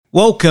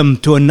Welcome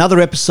to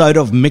another episode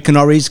of Mick and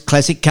Ori's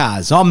Classic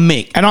Cars. I'm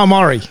Mick. And I'm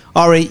Ori.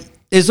 Ori,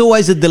 there's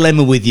always a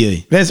dilemma with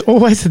you. There's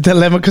always a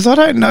dilemma because I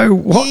don't know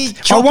what.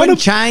 Chop and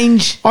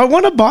change. I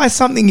want to buy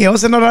something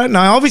else and I don't know.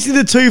 Obviously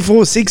the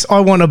 246 I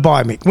want to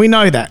buy, Mick. We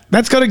know that.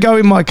 That's got to go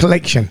in my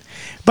collection.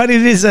 But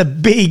it is a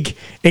big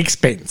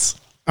expense.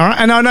 All right.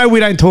 And I know we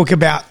don't talk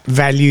about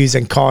values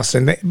and costs,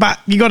 but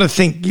you got to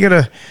think, you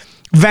got to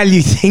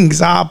value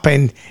things up.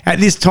 And at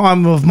this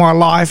time of my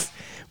life,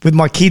 with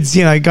my kids,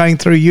 you know, going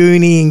through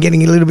uni and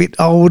getting a little bit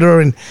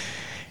older, and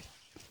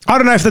I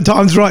don't know if the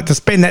time's right to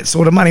spend that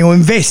sort of money or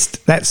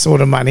invest that sort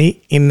of money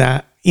in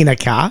a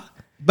car.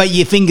 But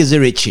your fingers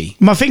are itchy.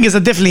 My fingers are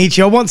definitely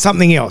itchy. I want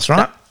something else,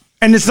 right?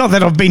 And it's not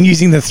that I've been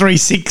using the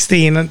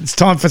 360 and it's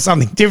time for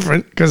something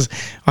different because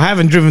I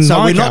haven't driven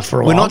my car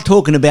for a while. We're not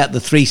talking about the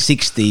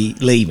 360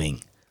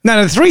 leaving.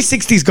 No, the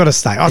 360's got to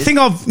stay. I think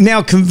I've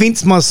now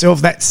convinced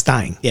myself that's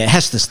staying. Yeah, it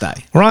has to stay.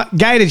 Right?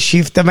 Gated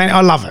shifter, man,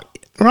 I love it.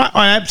 Right,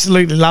 I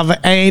absolutely love it,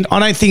 and I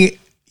don't think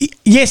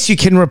yes, you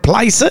can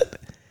replace it,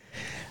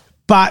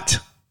 but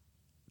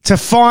to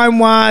find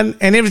one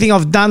and everything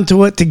I've done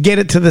to it to get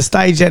it to the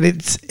stage that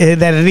it's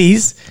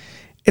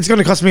going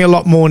to cost me a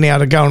lot more now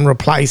to go and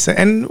replace it.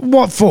 And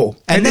what for?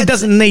 And it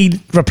doesn't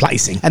need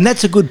replacing. And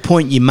that's a good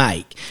point you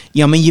make.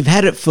 I mean, you've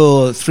had it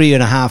for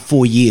 3.5,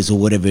 4 years or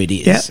whatever it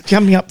is. Yeah,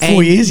 coming up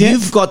 4 years. Yeah,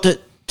 you've got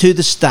to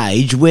the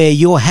stage where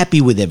you're happy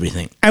with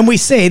everything. And we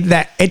said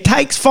that it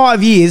takes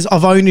 5 years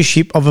of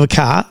ownership of a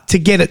car to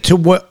get it to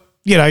work,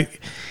 you know,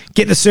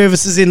 get the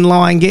services in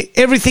line, get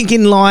everything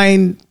in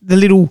line, the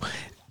little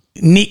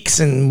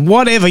nicks and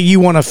whatever you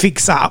want to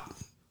fix up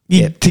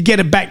to get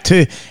it back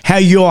to how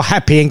you're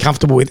happy and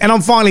comfortable with. And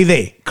I'm finally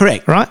there.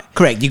 Correct. Right?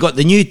 Correct. You got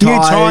the new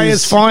tyres. New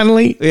tyres,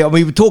 finally. Yeah,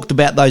 we've talked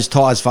about those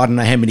tyres for I don't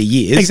know how many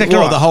years. Exactly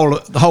right. The whole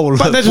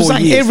But that's what I'm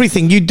saying, years.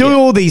 everything. You do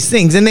all these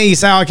things and then you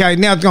say, okay,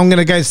 now I'm going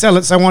to go sell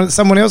it so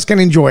someone else can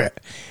enjoy it.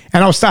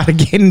 And I'll start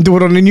again and do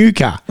it on a new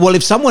car. Well,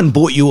 if someone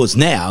bought yours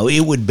now, it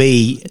would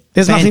be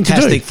There's nothing to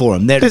do. for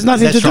them. There's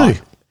nothing to do.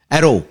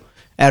 At all.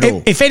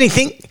 If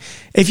anything,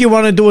 if you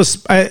want to do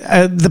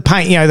the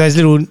paint, you know, those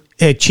little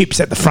chips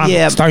at the front,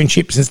 stone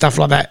chips and stuff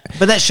like that.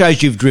 But that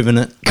shows you've driven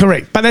it.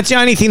 Correct. But that's the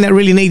only thing that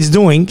really needs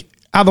doing.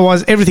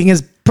 Otherwise, everything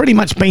has pretty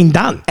much been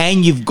done.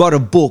 And you've got a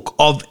book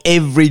of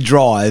every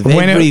drive,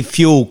 every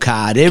fuel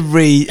card,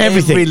 every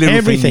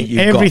little thing that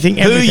you've got.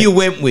 Who you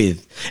went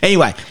with.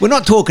 Anyway, we're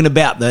not talking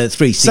about the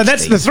 360. So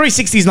that's the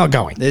 360's not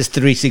going. There's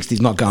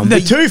 360's not going. The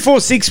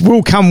 246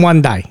 will come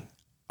one day.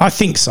 I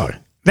think so.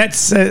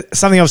 That's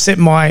something I've set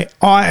my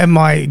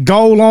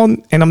goal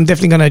on, and I'm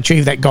definitely going to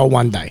achieve that goal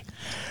one day.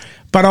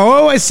 But I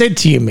always said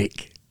to you,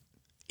 Mick,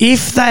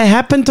 if they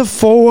happen to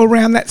fall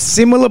around that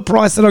similar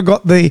price that I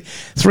got the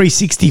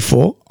 360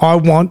 for, I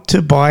want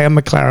to buy a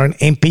McLaren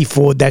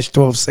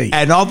MP4-12C.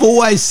 And I've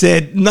always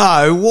said,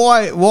 no,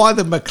 why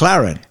the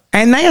McLaren?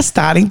 And they are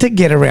starting to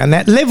get around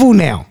that level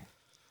now.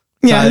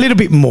 Yeah, a little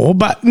bit more,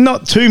 but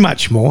not too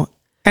much more.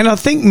 And I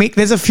think, Mick,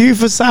 there's a few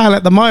for sale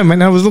at the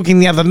moment. I was looking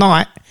the other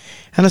night,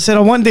 and I said,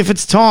 I wonder if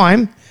it's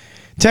time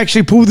to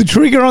actually pull the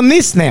trigger on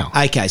this now.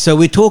 Okay, so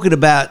we're talking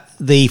about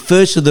the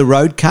first of the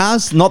road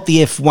cars, not the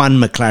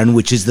F1 McLaren,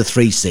 which is the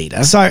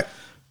three-seater. So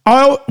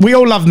we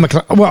all love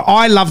McLaren. Well,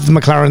 I loved the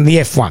McLaren, the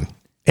F1.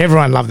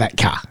 Everyone loved that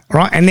car,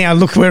 right? And now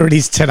look where it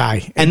is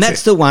today. And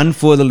that's the one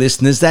for the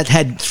listeners that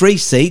had 3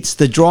 seats.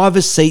 The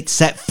driver's seat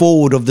sat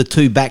forward of the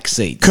 2 back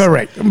seats.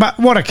 Correct. But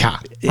what a car,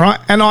 right?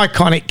 An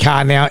iconic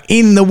car now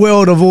in the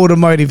world of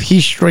automotive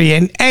history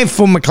and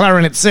for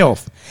McLaren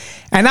itself.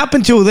 And up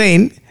until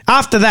then,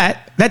 after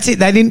that, that's it.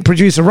 They didn't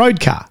produce a road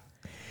car.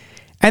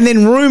 And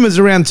then rumours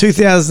around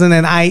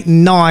 2008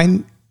 and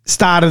 9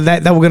 started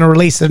that they were going to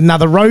release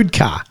another road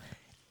car.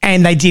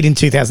 And they did in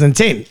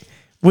 2010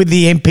 with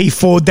the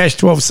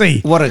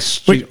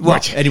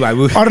MP4-12C. Anyway,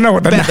 I don't know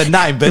what the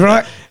name, but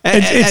right?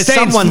 as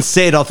someone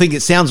said, I think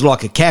it sounds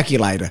like a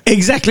calculator.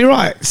 Exactly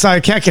right. So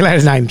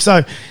calculator's name.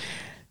 So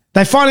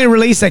they finally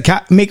released that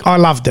car. Mick, I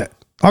loved it.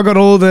 I got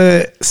all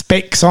the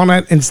specs on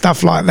it and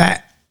stuff like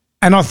that.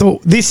 And I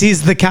thought, this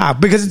is the car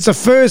because it's the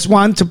first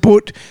one to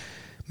put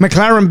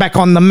McLaren back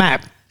on the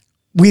map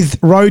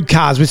with road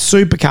cars, with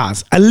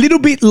supercars. A little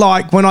bit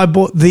like when I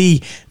bought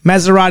the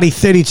Maserati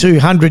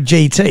 3200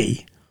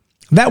 GT.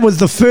 That was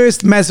the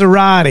first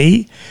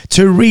Maserati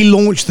to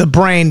relaunch the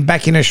brand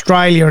back in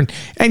Australia and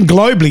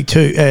globally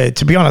too,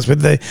 to be honest,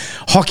 with the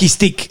hockey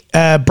stick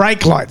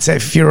brake lights,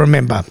 if you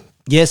remember.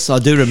 Yes, I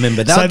do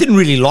remember that. So I didn't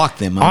really like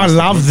them. I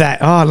love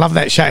that. Oh, I love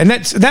that shape. And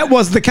that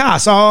was the car.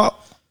 So,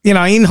 you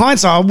know, in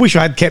hindsight, I wish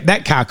I had kept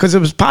that car because it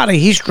was part of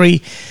history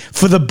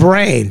for the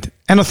brand.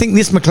 And I think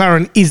this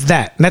McLaren is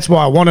that. And that's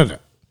why I wanted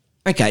it.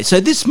 Okay, so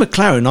this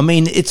McLaren, I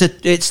mean,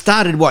 it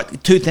started,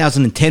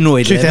 2010 or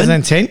 11?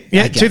 2010,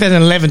 yeah, okay.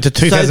 2011 to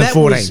 2014.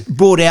 So that was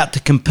brought out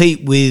to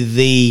compete with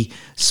the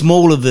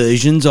smaller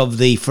versions of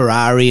the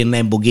Ferrari and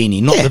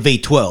Lamborghini, not the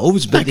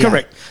V12s. But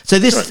correct. So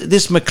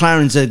this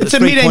McLaren's it's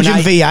a mid-engine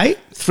V8.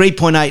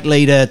 3.8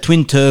 litre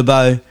twin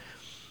turbo.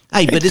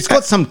 Hey, but it's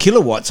got some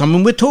kilowatts. I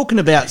mean, we're talking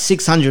about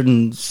 600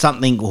 and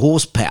something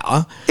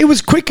horsepower. It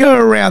was quicker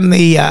around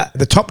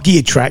the Top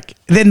Gear track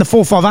than the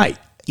 458.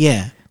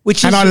 Yeah.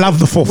 I love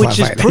the 458. Which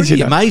is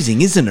pretty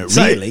amazing, isn't it,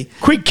 really?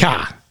 Quick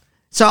car.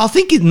 So I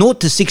think 0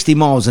 to 60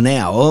 miles an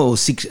hour or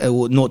 0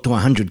 to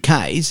 100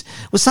 Ks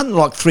was something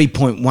like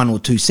 3.1 or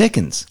 2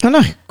 seconds. I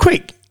know.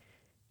 Quick.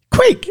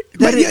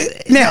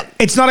 Now,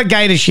 it's not a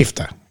gator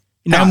shifter.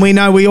 No.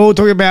 And we all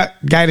talk about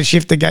gator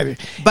shifter.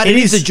 But it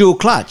is a dual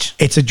clutch.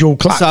 It's a dual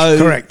clutch, so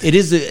correct. It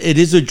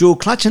is a dual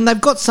clutch, and they've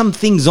got some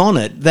things on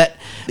it that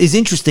is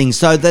interesting.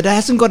 So that it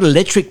hasn't got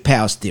electric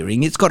power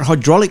steering, it's got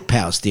hydraulic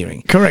power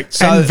steering. Correct,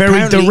 so and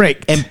very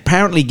direct. And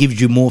apparently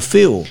gives you more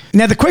feel.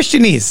 Now, the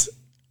question is,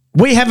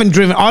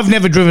 I've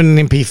never driven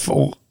an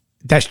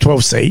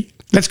MP4-12C.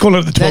 Let's call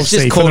it the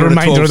 12C for the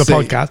remainder of the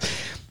podcast.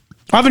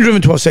 I haven't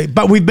driven 12C,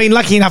 but we've been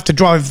lucky enough to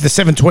drive the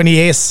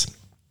 720S.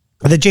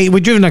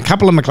 We've driven a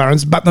couple of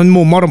McLarens, but the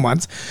more modern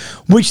ones,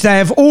 which they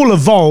have all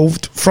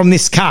evolved from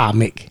this car,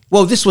 Mick.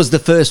 Well, this was the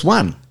first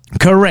one.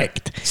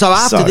 Correct. So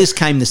after this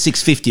came the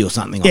 650 or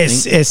something,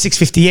 yes,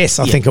 650S,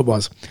 I think it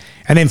was.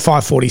 And then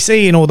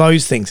 540C and all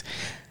those things.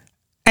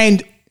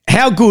 And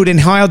how good and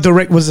how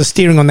direct was the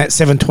steering on that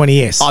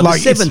 720S? Oh, the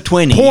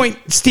 720. Point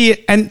steer.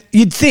 And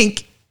you'd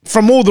think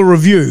from all the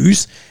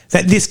reviews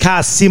that this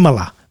car's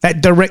similar.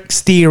 That direct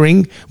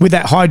steering with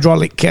that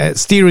hydraulic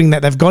steering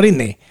that they've got in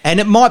there. And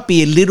it might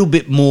be a little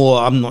bit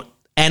more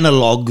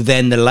analog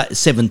than the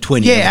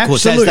 720. Yeah, of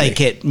course, absolutely. as they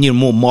get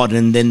more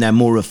modern, then they're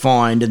more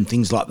refined and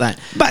things like that.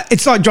 But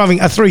it's like driving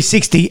a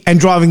 360 and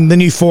driving the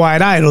new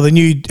 488 or the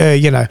new,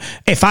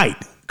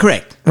 F8.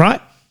 Correct.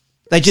 Right?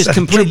 They just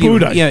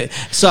completely,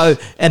 so,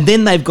 and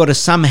then they've got to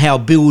somehow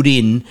build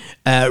in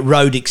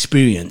road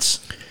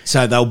experience.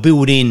 So they'll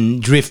build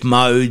in drift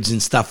modes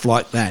and stuff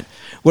like that.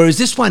 Whereas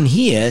this one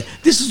here,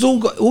 this has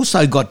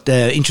also got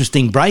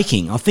interesting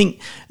braking. I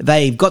think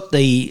they've got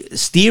the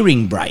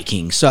steering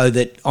braking so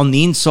that on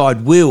the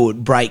inside wheel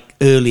it brake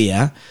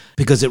earlier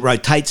because it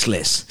rotates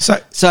less.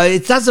 So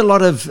it does a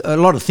lot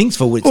of things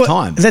for its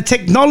time. The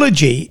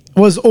technology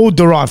was all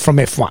derived from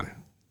F1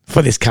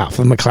 for this car,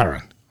 for the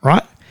McLaren,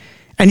 right?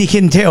 And you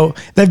can tell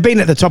they've been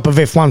at the top of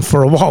F1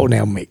 for a while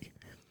now, Mick.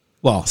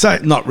 Well, so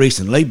not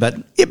recently, but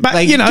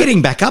they're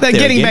getting back up there.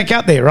 They're getting back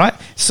up there, right?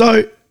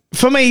 So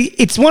for me,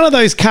 it's one of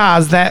those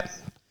cars that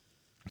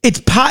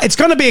it's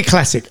going to be a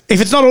classic.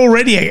 If it's not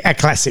already a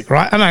classic,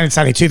 right? I know it's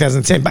only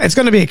 2010, but it's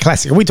going to be a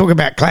classic. We talk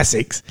about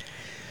classics.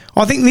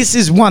 I think this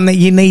is one that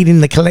you need in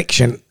the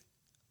collection.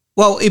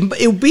 Well,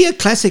 it'll be a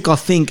classic, I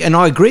think, and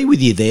I agree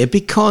with you there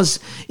because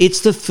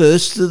it's the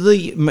first of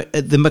the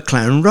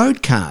McLaren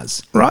road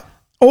cars. Right.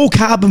 All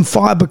carbon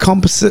fibre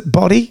composite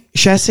body,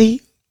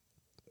 chassis.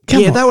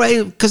 They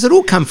were, because it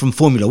all come from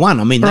Formula One.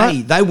 I mean,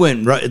 right. they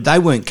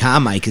weren't car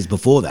makers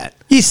before that.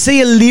 You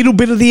see a little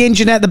bit of the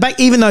engine out the back,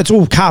 even though it's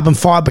all carbon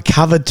fibre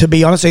covered, to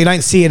be honest. So you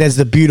don't see it as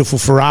the beautiful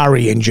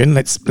Ferrari engine,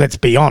 let's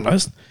be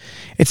honest.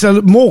 It's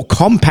a more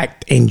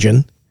compact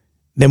engine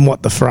than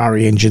what the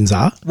Ferrari engines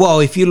are. Well,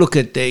 if you look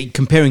at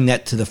comparing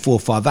that to the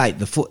 458,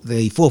 the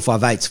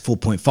 458's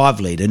 4.5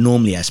 litre,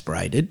 normally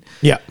aspirated.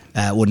 Yeah.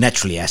 Or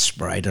naturally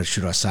aspirated,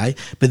 should I say.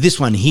 But this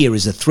one here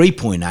is a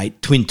 3.8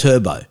 twin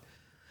turbo.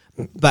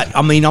 But,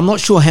 I mean, I'm not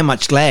sure how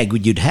much lag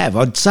you'd have.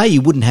 I'd say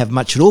you wouldn't have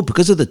much at all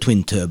because of the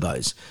twin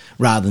turbos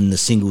rather than the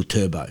single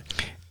turbo.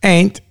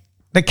 And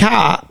the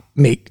car,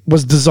 Mick,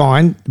 was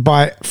designed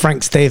by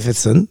Frank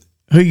Stephenson,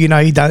 who, he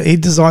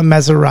designed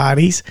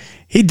Maseratis.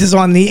 He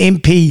designed the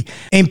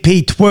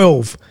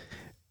MP12.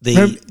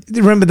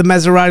 Remember the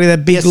Maserati,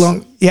 that big,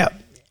 long... Yeah.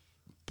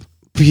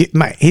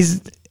 Mate,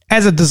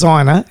 as a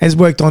designer, has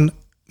worked on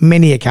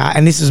many a car,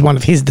 and this is one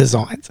of his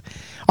designs.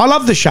 I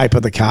love the shape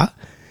of the car.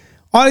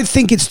 I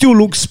think it still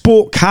looks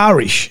sport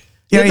car-ish.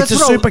 It's a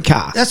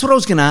supercar. That's what I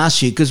was going to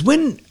ask you, because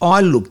when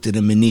I looked at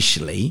them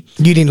initially,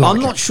 you didn't like I'm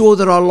not sure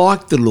that I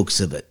liked the looks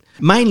of it.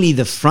 Mainly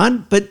the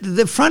front, but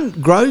the front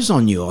grows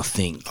on you, I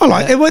think. I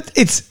like it.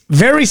 It's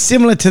very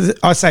similar to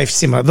I say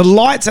similar. The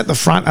lights at the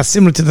front are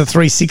similar to the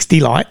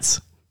 360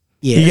 lights.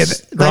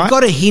 Yes. They've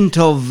got a hint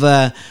of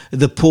the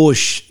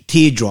Porsche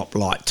teardrop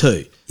light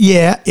too.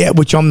 Yeah,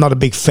 which I'm not a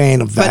big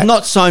fan of that. But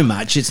not so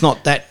much. It's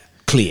not that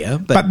clear.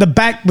 But the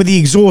back with the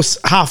exhaust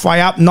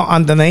halfway up, not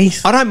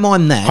underneath. I don't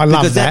mind that. I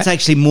love because that. That's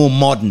actually more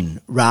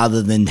modern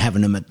rather than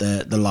having them at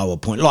the lower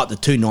point, like the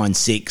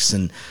 296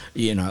 and,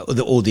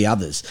 all the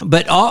others.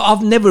 But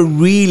I've never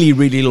really,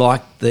 really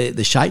liked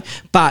the shape.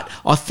 But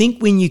I think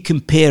when you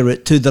compare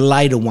it to the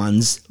later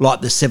ones,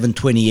 like the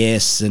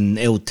 720S and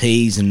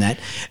LTs and that,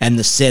 and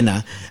the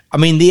Senna, I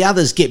mean, the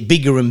others get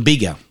bigger and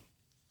bigger.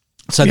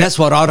 So that's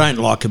what I don't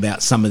like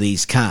about some of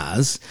these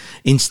cars.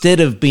 Instead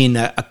of being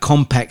a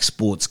compact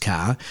sports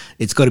car,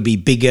 it's got to be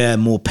bigger,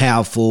 more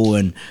powerful.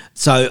 And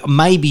so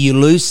maybe you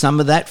lose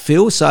some of that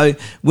feel. So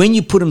when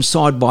you put them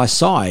side by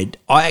side,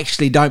 I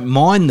actually don't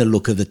mind the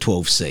look of the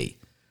 12C.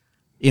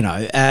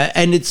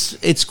 And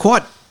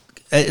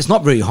it's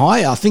not very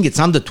high. I think it's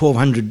under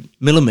 1,200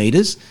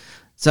 millimetres.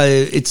 So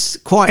it's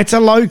a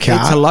low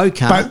car.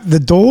 But the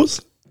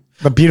doors?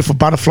 The beautiful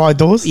butterfly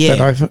doors.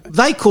 Yeah,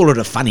 they call it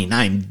a funny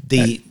name,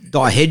 the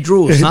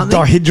dihedral or something.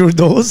 Dihedral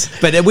doors.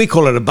 But we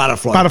call it a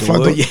butterfly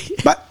door. Yeah.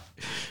 But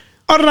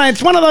I don't know,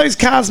 it's one of those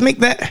cars, Mick,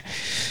 that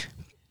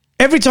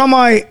every time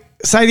I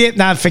say,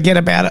 forget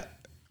about it,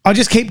 I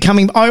just keep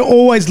coming. I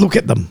always look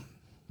at them.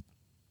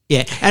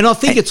 Yeah, and I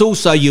think it's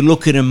also you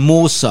look at them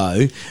more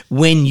so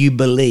when you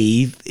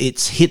believe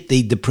it's hit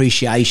the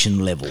depreciation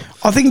level.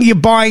 I think you're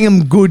buying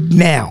them good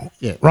now,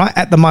 right,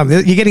 at the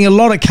moment. You're getting a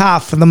lot of car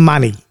for the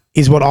money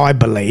is what I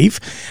believe.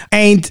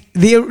 And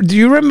do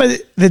you remember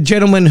the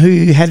gentleman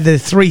who had the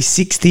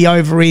 360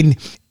 over in,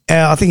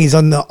 I think he's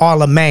on the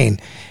Isle of Man?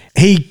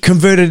 He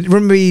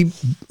remember he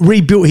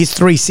rebuilt his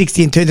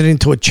 360 and turned it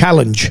into a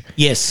Challenge.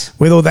 Yes.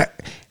 With all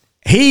that.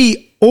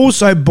 He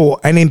also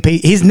bought an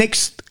MP. His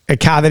next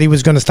car that he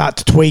was going to start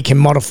to tweak and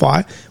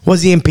modify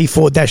was the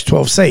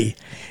MP4-12C.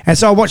 And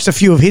so I watched a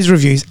few of his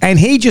reviews and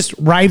he just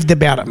raved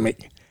about it,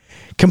 Mick.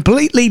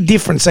 Completely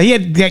different. So he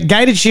had that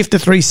gated shifter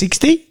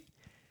 360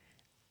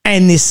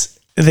 and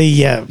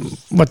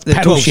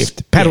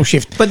paddle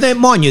shift. But then,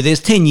 mind you,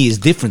 there's 10 years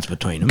difference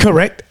between them.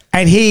 Correct.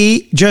 And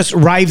he just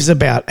raves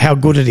about how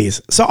good it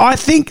is. So I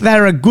think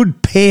they're a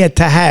good pair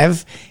to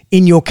have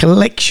in your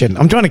collection.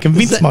 I'm trying to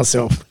convince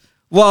myself.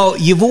 Well,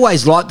 you've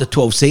always liked the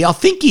 12C. I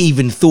think you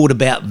even thought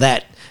about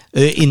that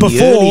in the early days.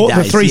 Before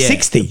the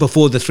 360. Yeah,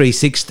 before the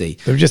 360.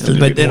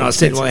 But then I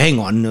said, well, hang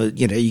on,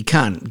 you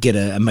can't get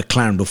a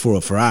McLaren before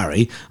a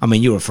Ferrari. I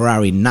mean, you're a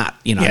Ferrari nut,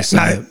 so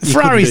no,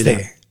 Ferrari's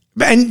there.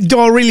 And do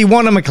I really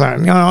want a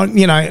McLaren?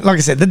 Like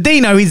I said, the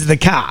Dino is the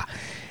car.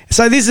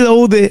 So this is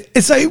all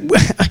so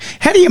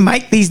how do you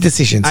make these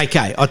decisions?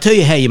 Okay, I'll tell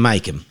you how you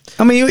make them.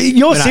 I mean,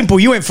 you're simple.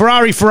 You went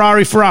Ferrari.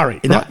 Right?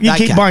 You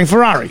keep buying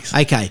Ferraris.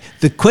 Okay.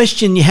 The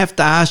question you have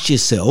to ask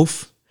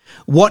yourself,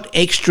 what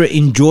extra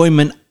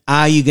enjoyment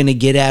are you going to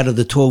get out of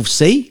the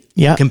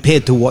 12C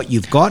compared to what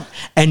you've got,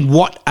 and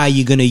what are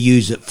you going to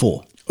use it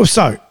for?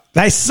 So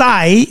they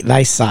say,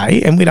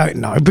 and we don't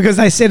know, because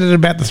they said it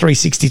about the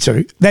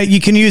 362, that you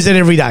can use it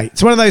every day.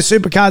 It's one of those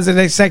supercars that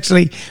is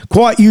actually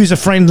quite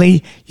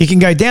user-friendly. You can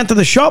go down to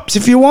the shops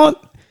if you want.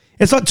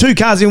 It's like two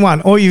cars in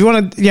one. Or you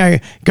want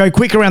to go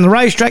quick around the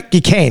racetrack,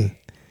 you can.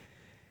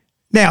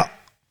 Now,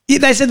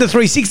 they said the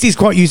 360 is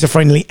quite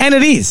user-friendly, and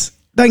it is.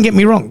 Don't get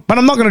me wrong. But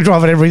I'm not going to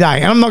drive it every day,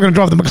 and I'm not going to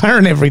drive the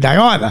McLaren every day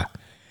either.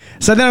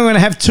 So then I'm going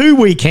to have two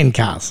weekend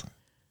cars.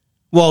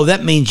 Well,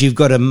 that means you've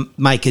got to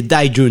make a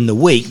day during the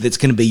week that's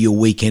going to be your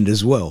weekend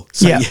as well.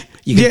 So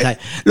you can take.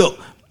 Look,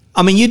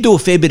 I mean, you do a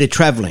fair bit of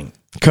travelling.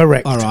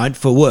 Correct. All right,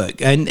 for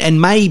work.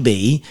 And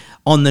maybe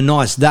on the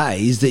nice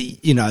days that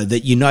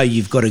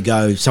you've got to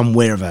go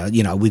somewhere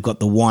we've got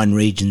the wine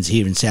regions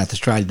here in South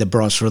Australia, the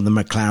Barossa and the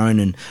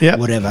McLaren and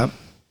whatever.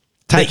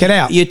 Take it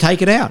out. You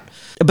take it out.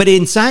 But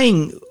in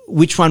saying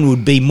which one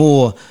would be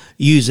more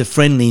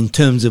user-friendly in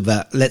terms of,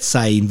 let's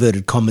say,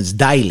 inverted commas,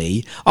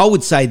 daily, I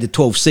would say the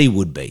 12C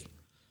would be.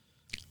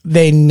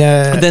 Then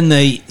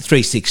the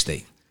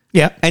 360.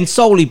 Yeah. And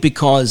solely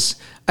because,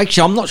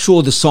 actually, I'm not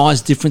sure the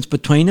size difference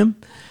between them,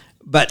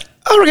 but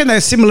I reckon they're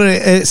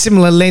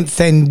similar length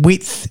and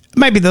width.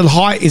 Maybe the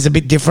height is a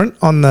bit different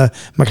on the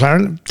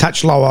McLaren.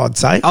 Touch lower, I'd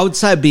say. I would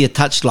say it'd be a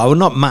touch lower,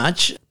 not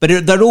much, but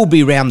they'd all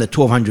be around the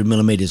 1,200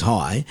 millimetres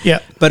high. Yeah.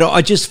 But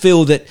I just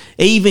feel that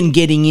even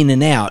getting in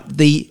and out,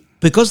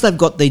 because they've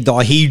got the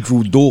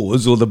dihedral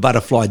doors or the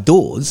butterfly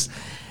doors,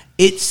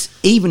 it's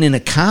even in a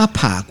car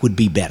park would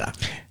be better.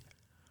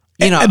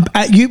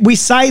 We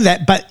say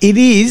that, but it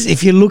is,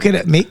 if you look at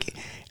it, Mick,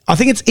 I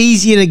think it's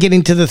easier to get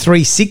into the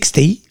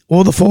 360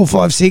 or the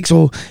 456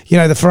 or,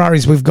 the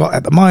Ferraris we've got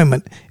at the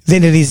moment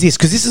than it is this,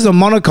 because this is a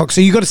monocoque,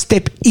 so you've got to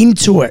step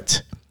into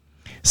it.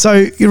 So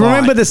you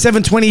remember the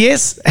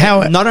 720S?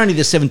 How not only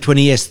the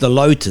 720S, the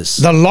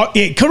Lotus.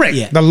 Correct.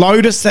 Yeah. The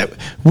Lotus, that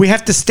we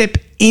have to step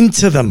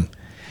into them.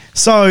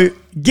 So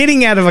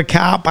getting out of a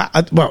car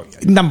park,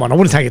 number one, I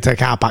wouldn't take it to a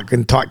car park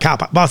and tight car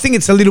park, but I think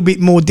it's a little bit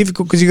more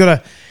difficult because you've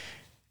got to.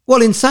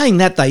 Well, in saying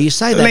that, though, you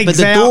say that,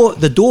 but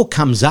the door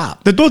comes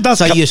up. The door does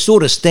so you're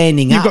sort of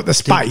standing up. You've got the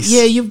space.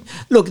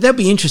 Look, that'd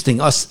be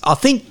interesting. I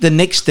think the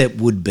next step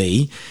would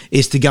be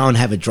is to go and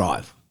have a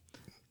drive,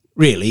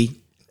 really.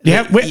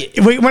 Yeah,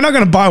 we're not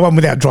going to buy one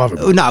without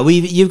driving. No,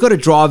 you've got to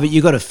drive it.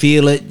 You've got to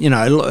feel it.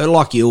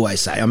 Like you always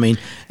say. I mean,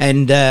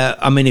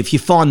 if you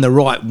find the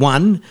right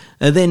one,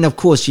 then of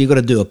course you've got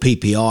to do a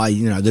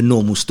PPI. The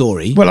normal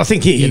story. Well, I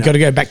think you've got to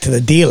go back to the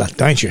dealer,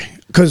 don't you?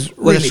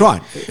 Well, that's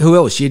right. Who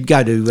else? You'd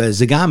go to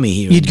Zagami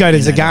here. You'd go to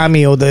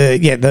Zagami or the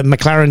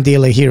McLaren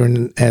dealer here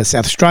in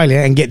South Australia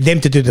and get them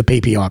to do the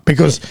PPI,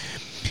 because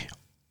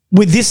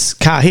with this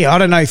car here, I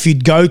don't know if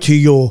you'd go to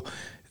your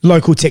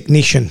local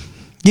technician.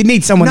 You'd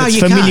need someone that's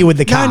familiar with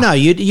the car. No,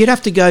 you'd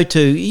have to go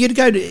to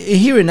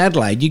here in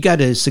Adelaide. You go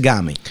to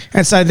Zagami,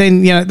 and so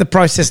then the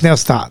process now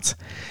starts.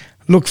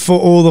 Look for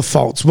all the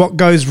faults. What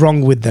goes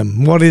wrong with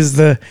them? What is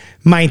the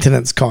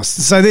maintenance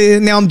cost? So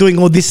now I'm doing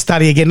all this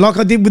study again, like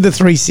I did with the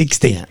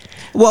 360. Yeah.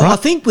 Well, right? I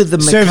think with the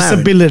McLaren,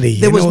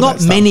 serviceability, there was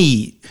not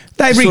many.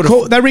 They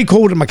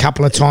recalled them a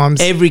couple of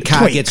times. Every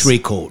car gets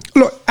recalled.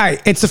 Look, hey,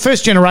 it's the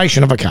first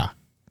generation of a car,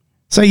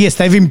 so yes,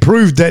 they've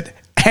improved it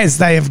as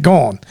they have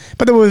gone.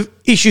 But there were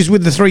issues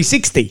with the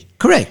 360.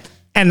 Correct.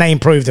 And they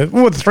improved it.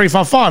 Well, the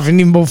 355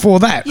 and even before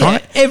that, Yeah,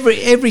 right?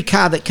 every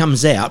car that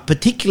comes out,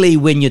 particularly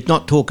when you're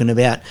not talking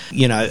about,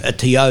 a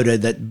Toyota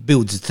that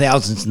builds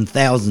thousands and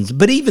thousands,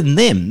 but even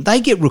them, they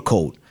get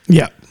recalled.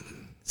 Yeah.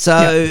 So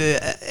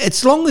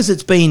as long as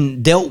it's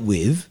been dealt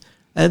with,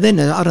 then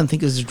I don't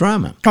think there's a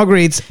drama. I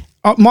agree.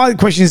 My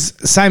question is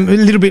same, a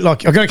little bit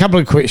like, I've got a couple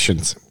of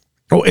questions,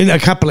 or a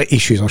couple of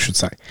issues, I should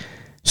say.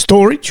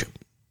 Storage.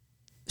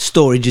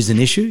 Storage is an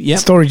issue, yeah.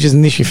 Storage is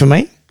an issue for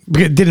me.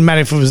 It didn't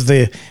matter if it was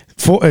the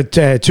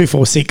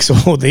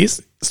 246 or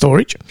this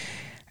storage.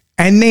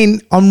 And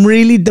then I'm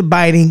really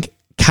debating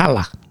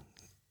colour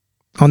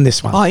on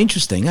this one. Oh,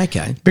 interesting.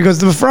 Okay. Because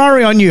the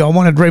Ferrari I knew I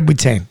wanted red with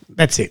tan.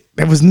 That's it.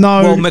 There was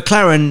no... Well,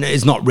 McLaren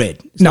is not red.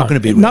 It's not going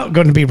to be red. Not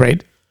going to be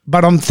red.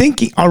 But I'm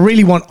thinking I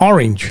really want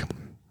orange.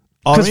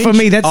 Because for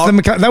me,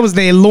 that was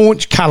their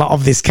launch colour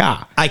of this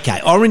car.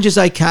 Okay. Orange is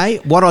okay.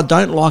 What I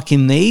don't like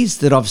in these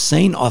that I've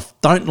seen, I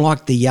don't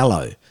like the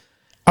yellow.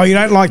 Oh, you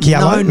don't like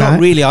yellow? No, not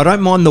really. I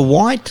don't mind the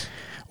white.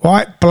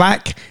 White,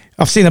 black.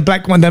 I've seen a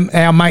black one.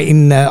 Our mate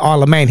in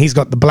Isle of Man, he's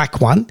got the black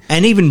one.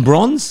 And even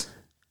bronze.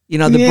 The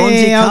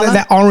bronzy colour.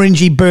 That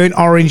orangey, burnt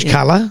orange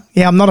colour.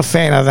 Yeah, I'm not a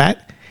fan of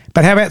that.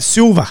 But how about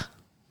silver?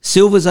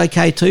 Silver's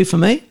okay too for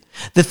me.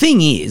 The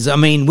thing is,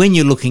 when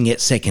you're looking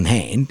at second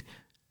hand,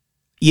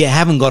 you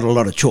haven't got a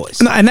lot of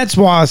choice. No, and that's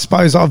why I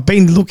suppose I've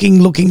been looking,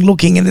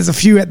 and there's a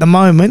few at the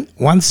moment.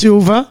 One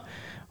silver,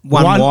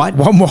 one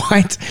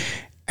white,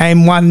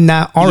 and one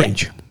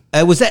orange.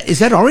 Yeah. Is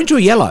that orange or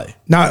yellow?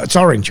 No, it's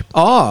orange.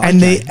 Oh,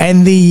 okay.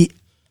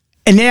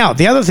 And now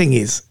the other thing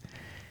is,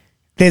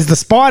 there's the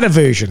Spider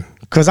version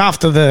because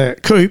after the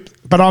coupe,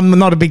 but I'm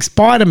not a big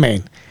Spider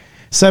man.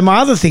 So my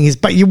other thing is,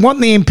 but you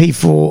want the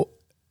MP4,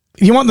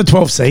 you want the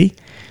 12C.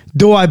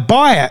 Do I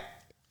buy it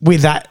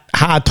with that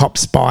hardtop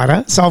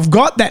Spider? So I've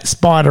got that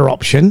Spider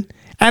option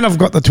and I've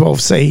got the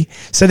 12C.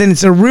 So then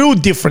it's a real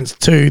difference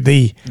to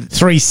the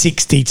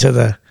 360 to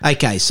the...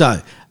 Okay, so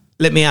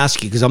let me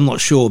ask you, because I'm not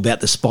sure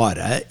about the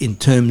Spider in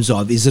terms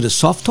of, is it a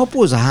soft top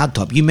or is it a hard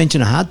top? You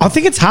mentioned a hard top. I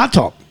think it's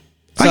hardtop.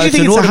 So it's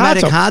an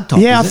automatic hard top.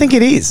 Yeah, I think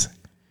it is.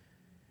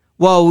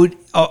 Well,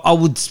 I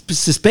would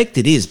suspect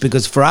it is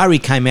because Ferrari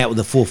came out with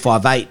a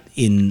 458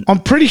 in... I'm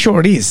pretty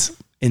sure it is.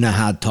 In a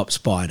hard top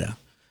Spider.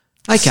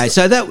 Okay,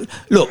 so that...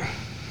 Look...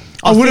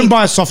 I wouldn't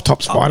buy a soft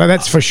top Spider,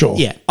 that's for sure.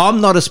 Yeah, I'm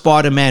not a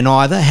Spider man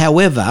either.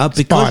 However,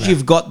 because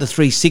you've got the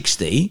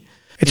 360...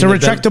 It's a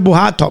retractable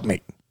hardtop,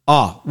 Mick.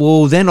 Oh,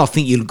 well, then I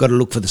think you've got to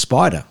look for the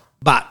Spider.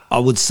 But I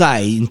would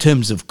say in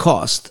terms of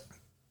cost...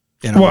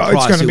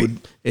 price,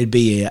 it'd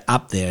be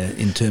up there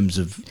in terms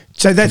of...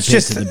 So that's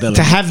just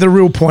to have the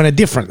real point of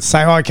difference.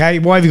 Say, okay,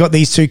 why have you got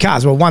these two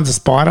cars? Well, one's a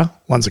Spider,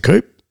 one's a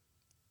coupe.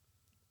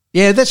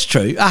 Yeah, that's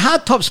true. A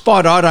hardtop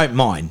Spider, I don't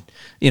mind,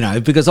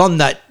 because on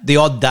the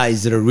odd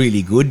days that are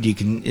really good,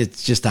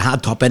 it's just a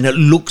hardtop and it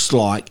looks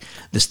like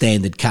the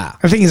standard car.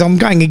 The thing is, I'm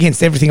going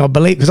against everything I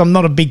believe because I'm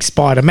not a big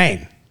Spider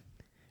man.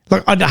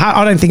 Like,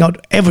 I don't think I'd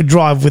ever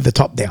drive with the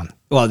top down.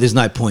 Well, there's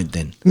no point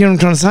then. You know what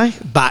I'm trying to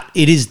say? But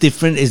it is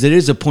different. There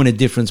is a point of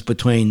difference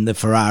between the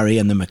Ferrari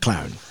and the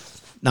McLaren.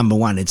 Number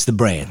one, it's the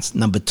brands.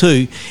 Number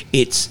two,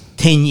 it's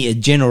 10-year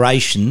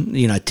generation,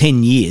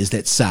 10 years,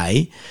 let's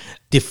say,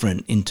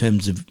 different in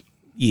terms of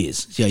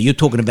years. So you're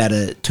talking about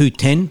a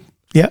 210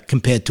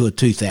 compared to a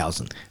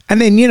 2000.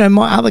 And then,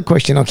 my other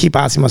question, I keep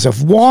asking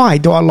myself, why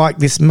do I like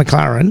this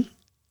McLaren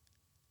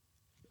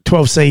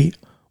 12C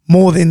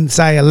more than,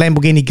 say, a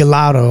Lamborghini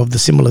Gallardo of the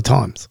similar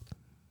times?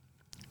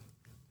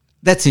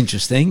 That's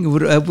interesting.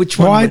 Which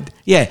one? Why?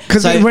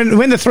 Because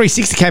when the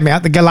 360 came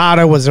out, the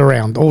Gallardo was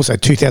around also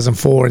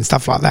 2004 and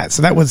stuff like that.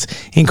 So that was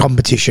in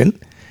competition.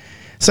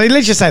 So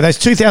let's just say those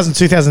 2000,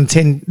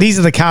 2010, these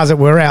are the cars that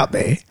were out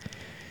there.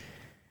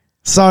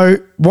 So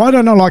why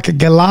don't I like a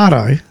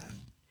Gallardo?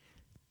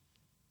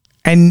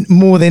 And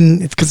more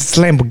than, because it's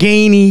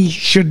Lamborghini,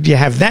 should you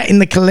have that in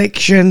the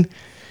collection?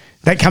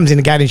 That comes in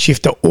the gate and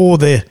shifter or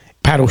the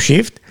paddle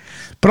shift.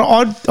 But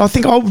I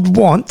think I would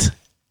want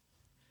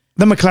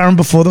the McLaren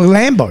before the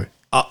Lambo.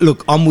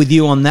 Look, I'm with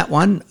you on that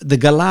one. The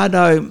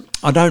Gallardo,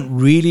 I don't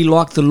really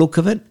like the look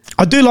of it.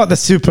 I do like the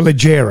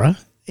Superleggera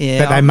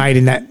that they made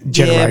in that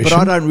generation. Yeah, but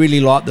I don't really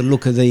like the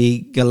look of the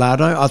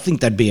Gallardo. I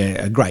think that'd be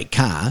a great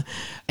car.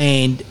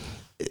 And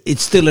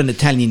it's still an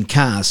Italian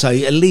car. So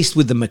at least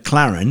with the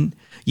McLaren,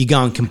 you're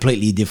going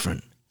completely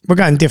different. We're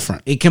going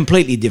different.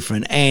 Completely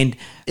different. And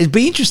it'd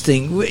be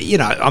interesting,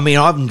 I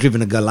haven't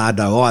driven a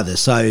Gallardo either,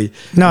 so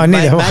no,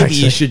 maybe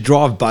you should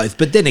drive both.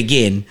 But then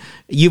again,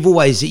 you've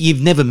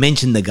never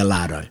mentioned the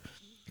Gallardo.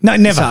 No,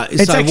 never.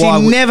 It's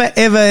actually never,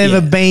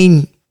 ever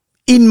been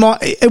in my,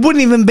 it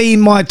wouldn't even be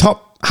in my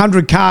top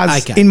 100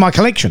 cars in my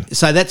collection.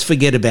 So let's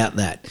forget about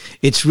that.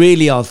 It's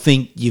really, I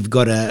think you've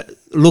got to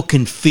look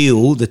and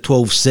feel the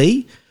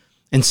 12C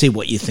and see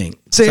what you think.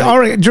 See, do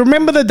you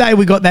remember the day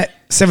we got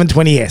that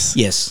 720S?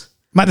 Yes.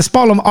 Mate, the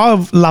Spoiler,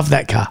 I love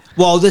that car.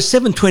 Well, the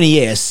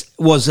 720S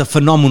was a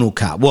phenomenal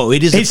car. Well,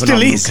 it is a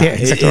phenomenal car. Yeah,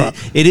 exactly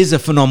right. It is a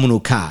phenomenal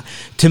car.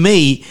 To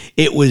me,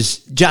 it was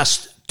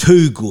just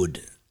too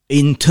good.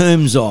 in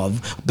terms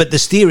of, but the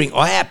steering,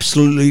 I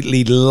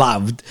absolutely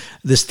loved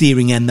the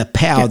steering and the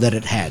power that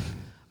it had.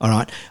 All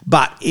right.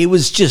 But it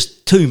was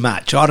just too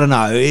much. I don't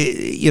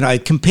know,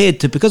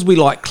 compared to, because we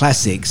like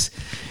classics,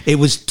 it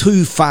was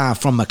too far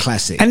from a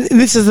classic. And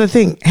this is the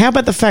thing. How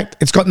about the fact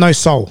it's got no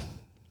soul?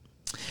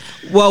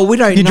 Well, we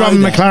don't know. You're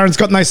driving that. McLaren's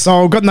got no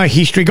soul, got no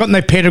history, got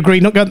no pedigree,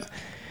 not got.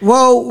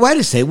 Well, wait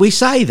a sec. We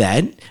say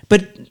that,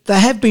 but they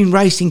have been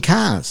racing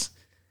cars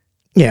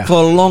for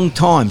a long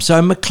time. So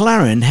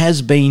McLaren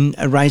has been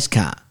a race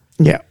car.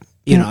 Yeah.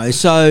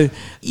 So,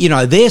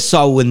 their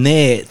soul and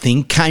their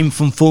thing came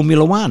from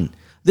Formula One.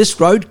 This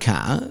road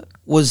car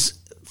was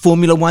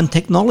Formula One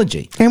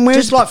technology. And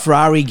just like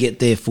Ferrari get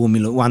their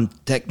Formula One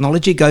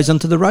technology, goes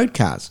onto the road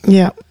cars.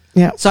 Yeah.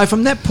 Yeah. So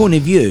from that point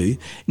of view,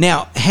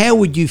 now how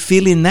would you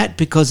feel in that?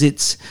 Because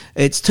it's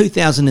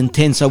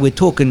 2010, so we're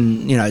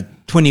talking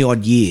 20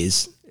 odd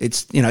years.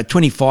 It's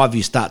 25.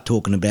 You start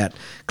talking about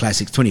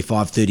classics,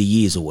 25, 30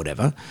 years or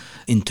whatever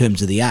in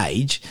terms of the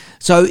age.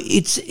 So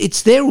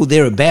it's there or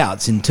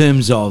thereabouts in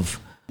terms of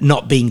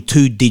not being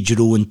too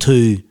digital and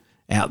too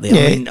out there.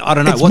 Yeah, I mean, I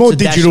don't know. It's what's more the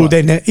digital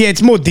dash like?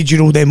 it's more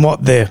digital than what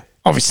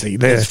obviously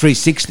the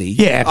 360.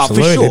 Yeah,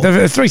 absolutely. Oh, for sure.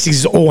 The 360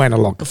 is all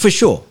analog for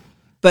sure.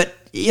 But,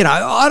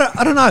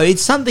 I don't know.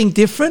 It's something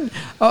different.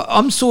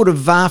 I'm sort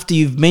of, after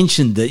you've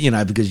mentioned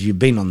that, because you've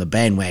been on the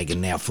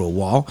bandwagon now for a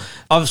while,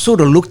 I've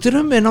sort of looked at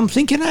them and I'm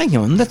thinking, hang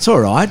on, that's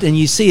all right. And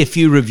you see a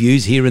few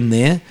reviews here and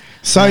there.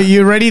 So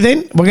you ready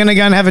then? We're going to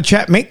go and have a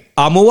chat, Mick.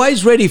 I'm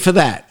always ready for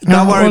that.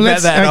 Don't worry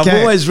about that. Okay.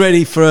 I'm always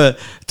ready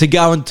to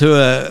go into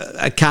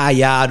a car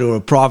yard or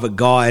a private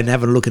guy and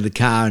have a look at the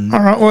car. And, all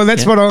right. Well,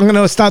 that's what I'm going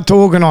to start to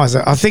organise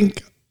it. I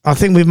think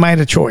we've made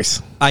a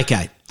choice.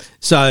 Okay.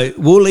 So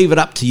we'll leave it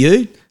up to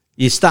you.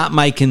 You start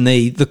making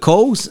the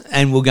calls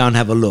and we'll go and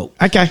have a look.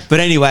 Okay. But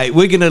anyway,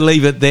 we're going to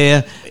leave it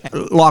there.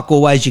 Like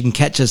always, you can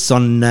catch us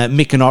on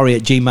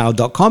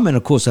mickandori@gmail.com and,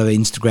 of course, over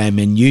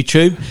Instagram and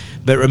YouTube.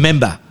 But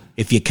remember,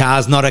 if your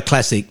car's not a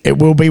classic, it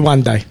will be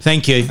one day.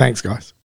 Thank you. Thanks, guys.